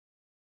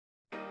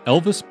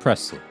Elvis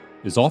Presley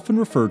is often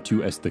referred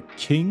to as the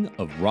king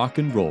of rock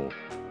and roll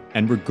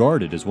and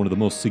regarded as one of the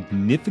most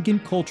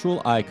significant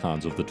cultural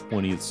icons of the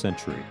 20th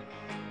century.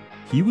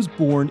 He was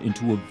born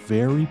into a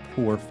very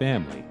poor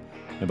family,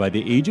 and by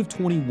the age of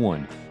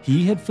 21,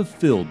 he had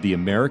fulfilled the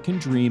American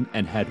dream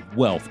and had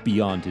wealth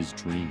beyond his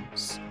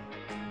dreams.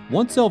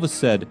 Once Elvis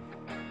said,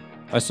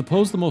 "I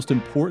suppose the most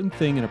important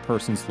thing in a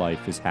person's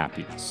life is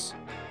happiness.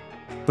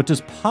 But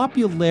does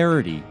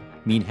popularity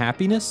mean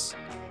happiness?"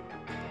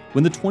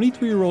 When the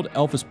 23-year-old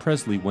Elvis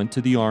Presley went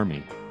to the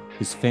army,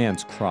 his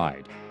fans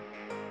cried.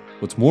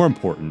 What's more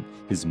important,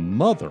 his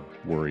mother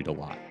worried a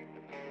lot.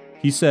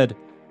 He said,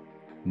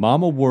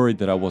 "Mama worried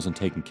that I wasn't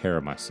taking care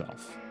of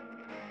myself."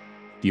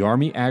 The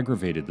army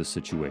aggravated the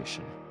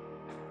situation.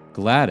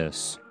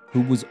 Gladys,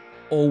 who was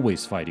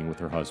always fighting with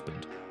her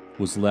husband,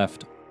 was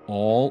left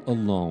all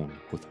alone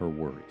with her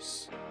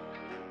worries.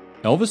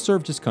 Elvis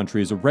served his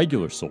country as a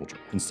regular soldier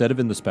instead of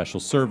in the special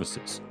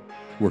services,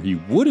 where he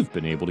would have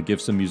been able to give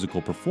some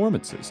musical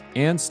performances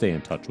and stay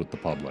in touch with the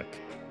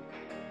public.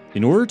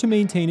 In order to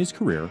maintain his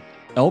career,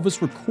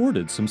 Elvis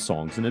recorded some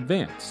songs in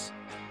advance.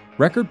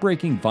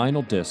 Record-breaking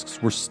vinyl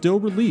discs were still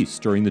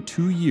released during the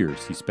 2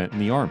 years he spent in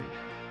the army.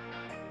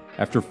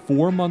 After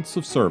 4 months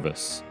of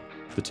service,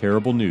 the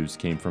terrible news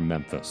came from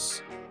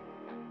Memphis.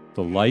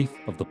 The life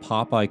of the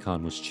pop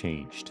icon was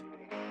changed.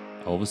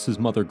 Elvis's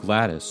mother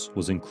Gladys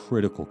was in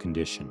critical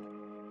condition.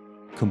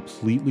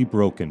 Completely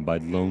broken by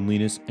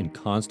loneliness and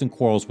constant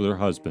quarrels with her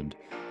husband,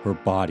 her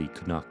body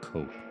could not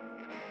cope.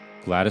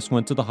 Gladys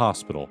went to the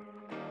hospital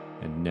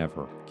and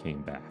never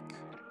came back.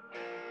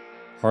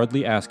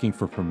 Hardly asking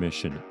for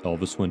permission,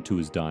 Elvis went to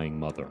his dying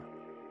mother.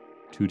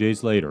 2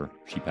 days later,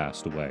 she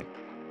passed away.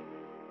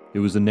 It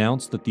was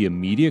announced that the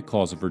immediate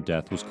cause of her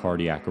death was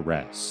cardiac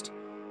arrest.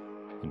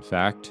 In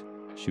fact,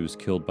 she was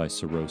killed by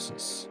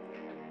cirrhosis.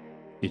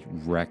 It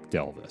wrecked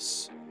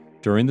Elvis.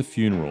 During the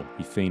funeral,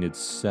 he fainted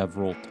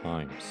several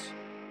times.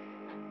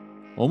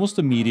 Almost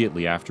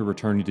immediately after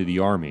returning to the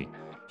army,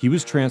 he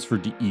was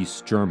transferred to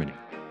East Germany.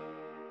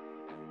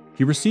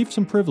 He received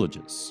some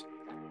privileges.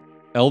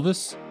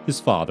 Elvis, his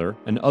father,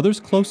 and others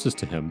closest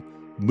to him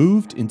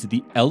moved into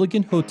the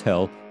elegant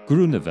hotel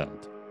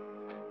Grunewald.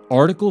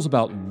 Articles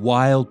about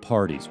wild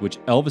parties which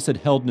Elvis had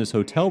held in his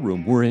hotel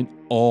room were in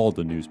all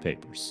the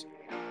newspapers.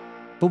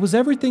 But was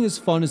everything as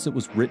fun as it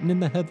was written in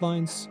the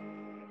headlines?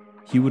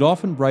 He would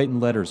often write in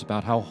letters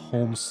about how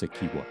homesick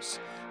he was,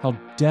 how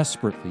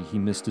desperately he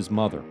missed his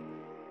mother,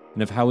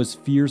 and of how his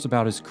fears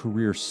about his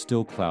career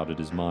still clouded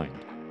his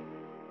mind.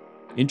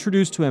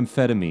 Introduced to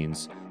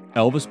amphetamines,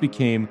 Elvis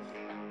became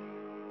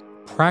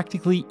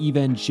practically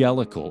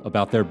evangelical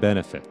about their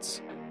benefits.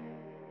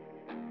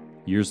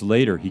 Years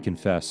later, he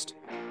confessed,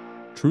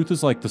 "Truth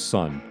is like the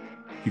sun.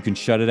 You can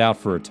shut it out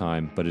for a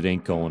time, but it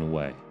ain't going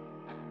away."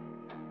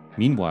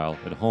 Meanwhile,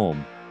 at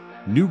home,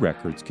 new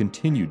records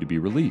continued to be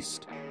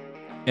released.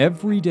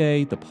 Every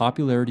day, the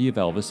popularity of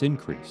Elvis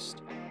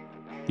increased.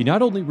 He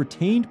not only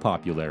retained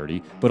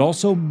popularity, but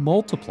also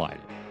multiplied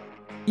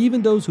it.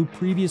 Even those who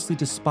previously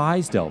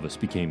despised Elvis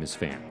became his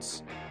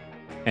fans.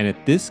 And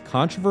at this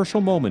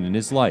controversial moment in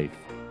his life,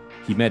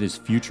 he met his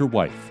future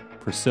wife,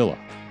 Priscilla.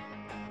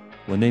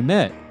 When they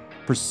met,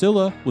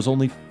 Priscilla was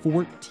only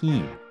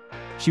 14.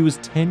 She was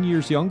 10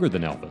 years younger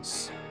than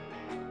Elvis.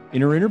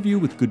 In her interview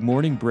with Good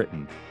Morning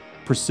Britain,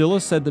 Priscilla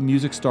said the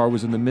music star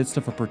was in the midst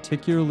of a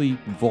particularly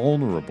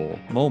vulnerable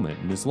moment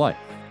in his life.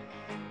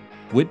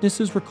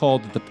 Witnesses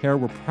recalled that the pair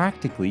were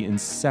practically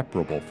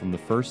inseparable from the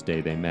first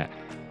day they met.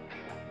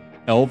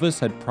 Elvis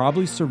had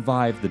probably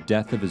survived the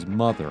death of his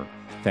mother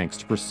thanks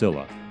to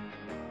Priscilla.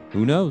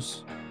 Who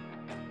knows?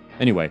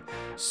 Anyway,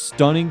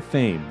 stunning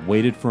fame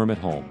waited for him at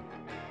home,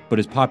 but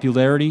his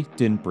popularity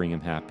didn't bring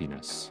him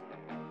happiness.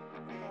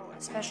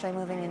 Especially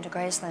moving into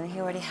Graceland,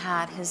 he already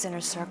had his inner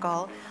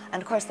circle,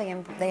 and of course they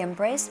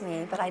embraced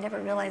me, but I never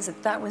realized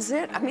that that was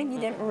it. I mean, he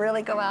didn't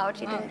really go out.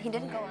 He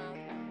didn't go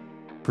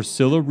out.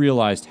 Priscilla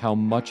realized how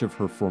much of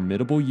her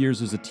formidable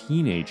years as a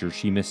teenager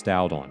she missed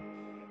out on,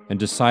 and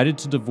decided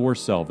to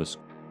divorce Elvis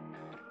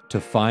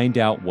to find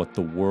out what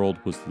the world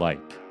was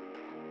like.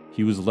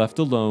 He was left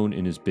alone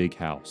in his big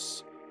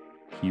house.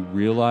 He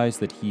realized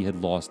that he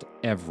had lost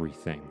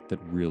everything that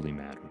really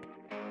mattered.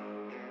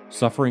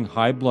 Suffering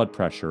high blood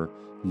pressure,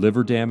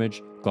 liver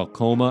damage,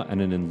 glaucoma, and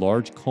an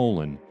enlarged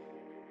colon,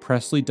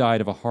 Presley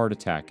died of a heart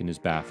attack in his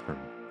bathroom,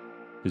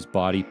 his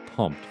body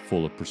pumped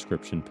full of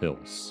prescription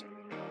pills.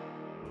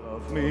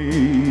 Love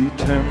me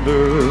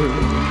tender,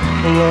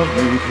 love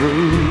me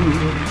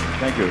true.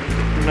 Thank you.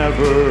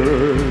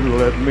 Never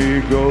let me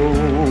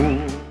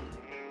go.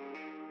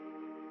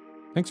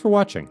 Thanks for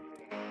watching.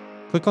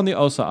 Click on the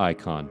OSSA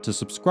icon to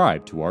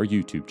subscribe to our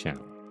YouTube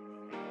channel.